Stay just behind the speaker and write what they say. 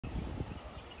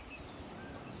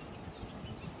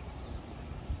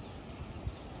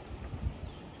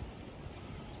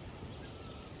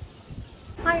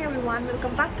Hi everyone,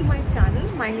 welcome back to my channel.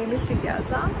 My name is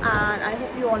Jigyasa and I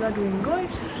hope you all are doing good.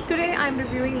 Today I'm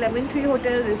reviewing Lemon Tree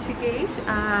Hotel Rishikesh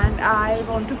and I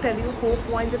want to tell you 4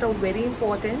 points that are very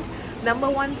important. Number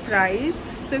one, price.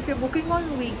 So if you're booking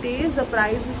on weekdays, the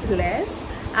price is less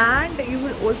and you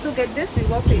will also get this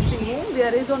river facing room,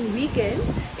 whereas on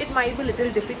weekends it might be a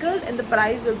little difficult and the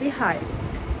price will be high.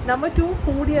 Number two,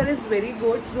 food here is very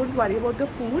good, so don't worry about the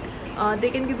food. They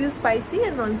can give you spicy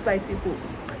and non-spicy food.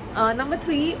 Number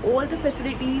three, all the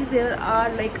facilities here are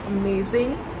like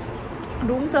amazing.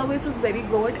 Room service is very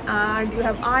good and you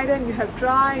have iron, you have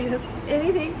dry, you have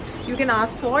anything you can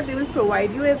ask for, they will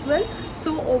provide you as well.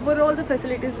 So overall the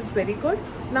facilities is very good.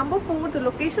 Number four, the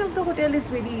location of the hotel is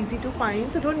very easy to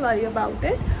find, so don't worry about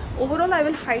it. Overall I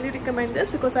will highly recommend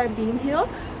this because I've been here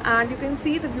and you can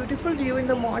see the beautiful view in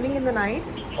the morning and the night.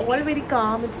 It's all very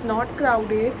calm, it's not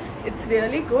crowded, it's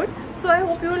really good. So I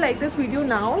hope you will like this video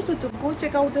now. So to go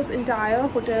check out this entire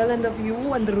hotel and the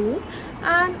view and the room,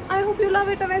 and I hope you love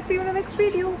it and I see you in the next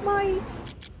video. Bye.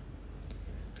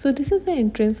 So this is the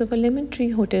entrance of a Lemon Tree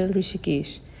Hotel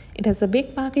Rishikesh. It has a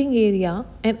big parking area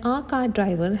and our car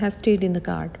driver has stayed in the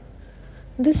car.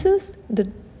 This is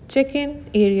the check-in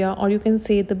area, or you can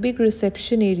say the big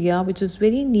reception area, which is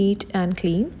very neat and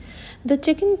clean. The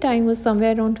check-in time was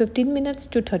somewhere around 15 minutes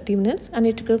to 30 minutes and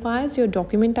it requires your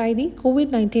document ID,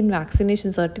 COVID-19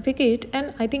 vaccination certificate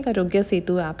and I think Arogya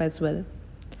Setu app as well.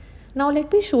 Now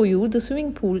let me show you the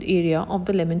swimming pool area of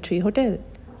the Lemon Tree Hotel.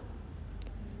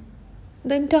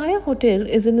 The entire hotel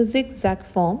is in a zigzag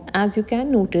form, as you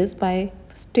can notice by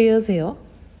stairs here.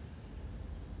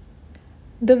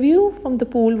 The view from the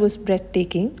pool was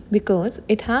breathtaking because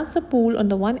it has a pool on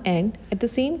the one end, at the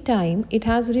same time it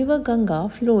has River Ganga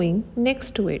flowing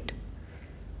next to it.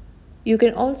 You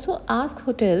can also ask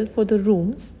hotel for the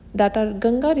rooms that are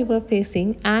Ganga river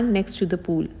facing and next to the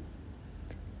pool.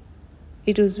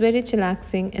 It was very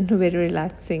chillaxing and very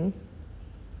relaxing.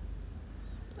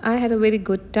 I had a very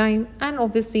good time and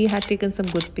obviously had taken some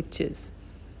good pictures.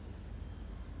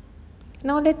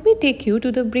 Now let me take you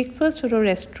to the breakfast or a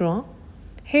restaurant.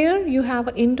 Here you have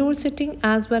indoor sitting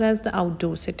as well as the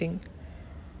outdoor sitting.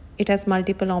 It has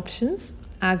multiple options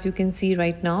as you can see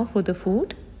right now for the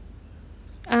food.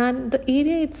 And the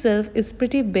area itself is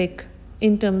pretty big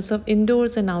in terms of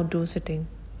indoors and outdoor sitting.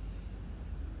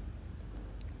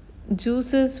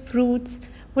 Juices, fruits,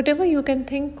 whatever you can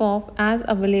think of as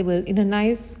available in a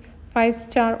nice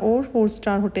 5-star or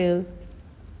 4-star hotel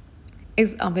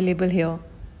is available here.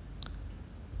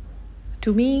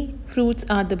 To me, fruits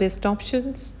are the best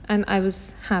options and I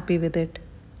was happy with it.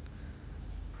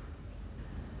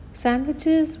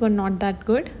 Sandwiches were not that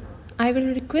good. I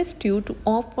will request you to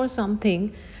opt for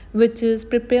something which is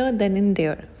prepared then and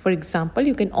there. For example,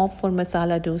 you can opt for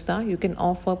masala dosa, you can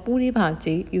opt for puri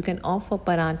bhaji, you can opt for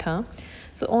paratha.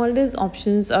 So all these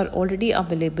options are already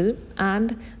available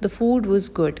and the food was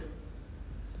good.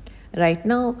 Right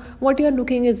now, what you are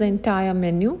looking is the entire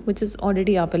menu which is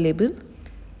already available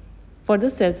for the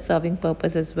self-serving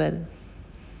purpose as well.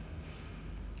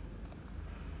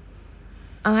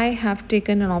 I have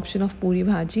taken an option of puri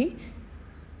bhaji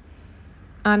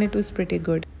and it was pretty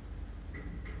good.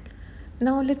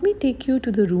 Now let me take you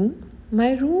to the room.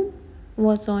 My room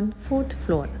was on 4th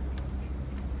floor.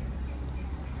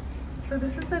 So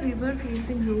this is the river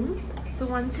facing room. So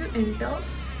once you enter,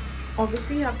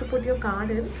 obviously you have to put your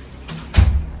card in,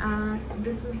 and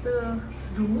this is the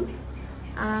room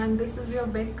and this is your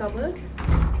bed cupboard.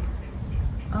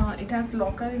 It has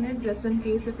locker in it just in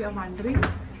case if you are wondering,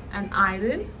 an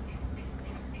iron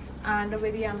and a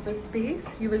very ample space.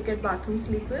 You will get bathroom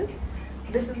sleepers.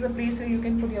 This is the place where you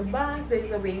can put your bags. There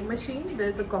is a weighing machine, there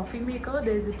is a coffee maker,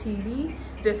 there is a TV,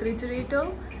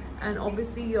 refrigerator and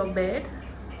obviously your bed.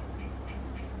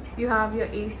 You have your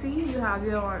AC, you have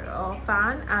your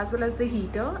fan as well as the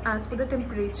heater. As per the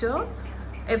temperature,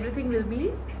 everything will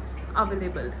be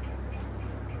available.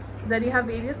 Then you have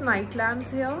various night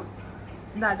lamps here.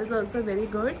 That is also very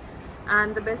good.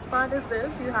 And the best part is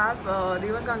this, you have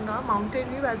River Ganga, mountain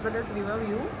view as well as river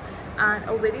view and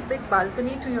a very big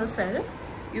balcony to yourself.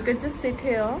 You can just sit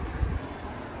here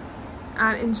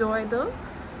and enjoy the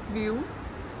view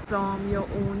from your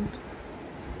own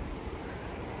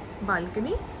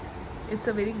balcony. It's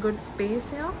a very good space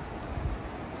here.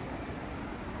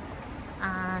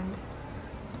 And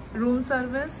room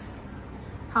service,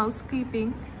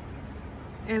 housekeeping,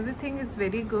 everything is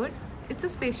very good. It's a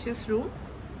spacious room,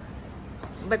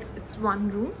 but it's one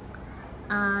room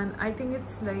and I think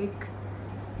it's like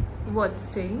worth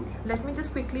staying. Let me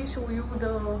just quickly show you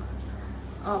the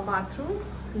bathroom.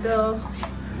 The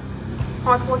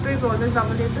hot water is always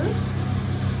available.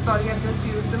 Sorry, I just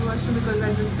used the washroom because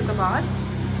I just took a bath.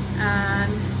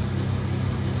 and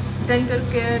dental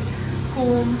kit,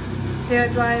 comb, hair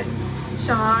dry,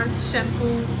 shower,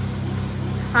 shampoo,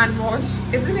 hand wash,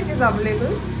 everything is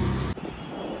available.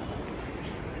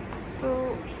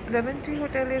 So Lemon Tree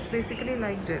Hotel is basically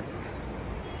like this.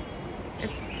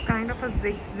 It's kind of a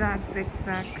zigzag.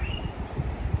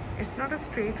 It's not a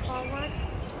straightforward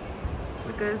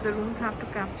because the rooms have to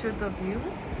capture the view.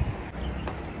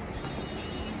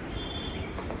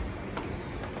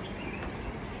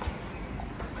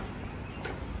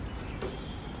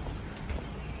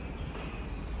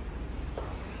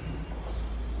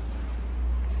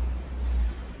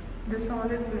 This all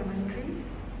is Lemon Tree,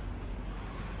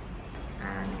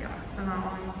 and yeah, so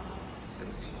now I'm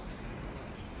just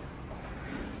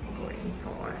going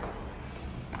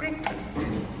for breakfast.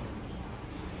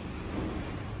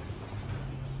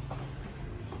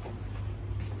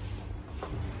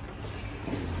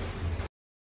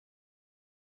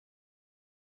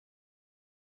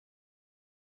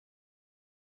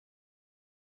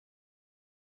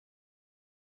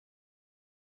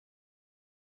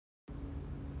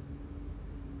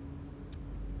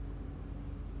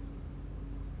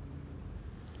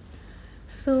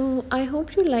 So I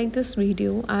hope you like this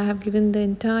video. I have given the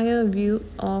entire view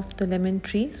of the lemon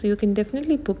tree, so you can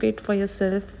definitely book it for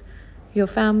yourself, your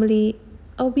family,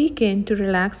 a weekend to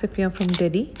relax if you're from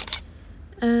Delhi.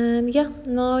 And yeah,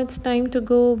 now it's time to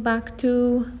go back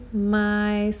to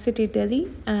my city Delhi,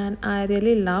 and I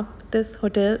really love this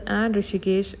hotel and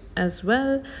Rishikesh as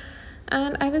well.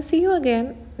 And I will see you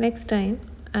again next time.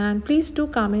 And please do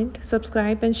comment,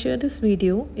 subscribe and share this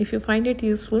video if you find it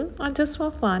useful or just for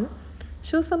fun.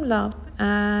 Show some love,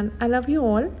 and I love you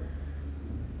all.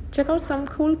 Check out some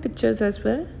cool pictures as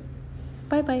well.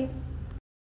 Bye bye.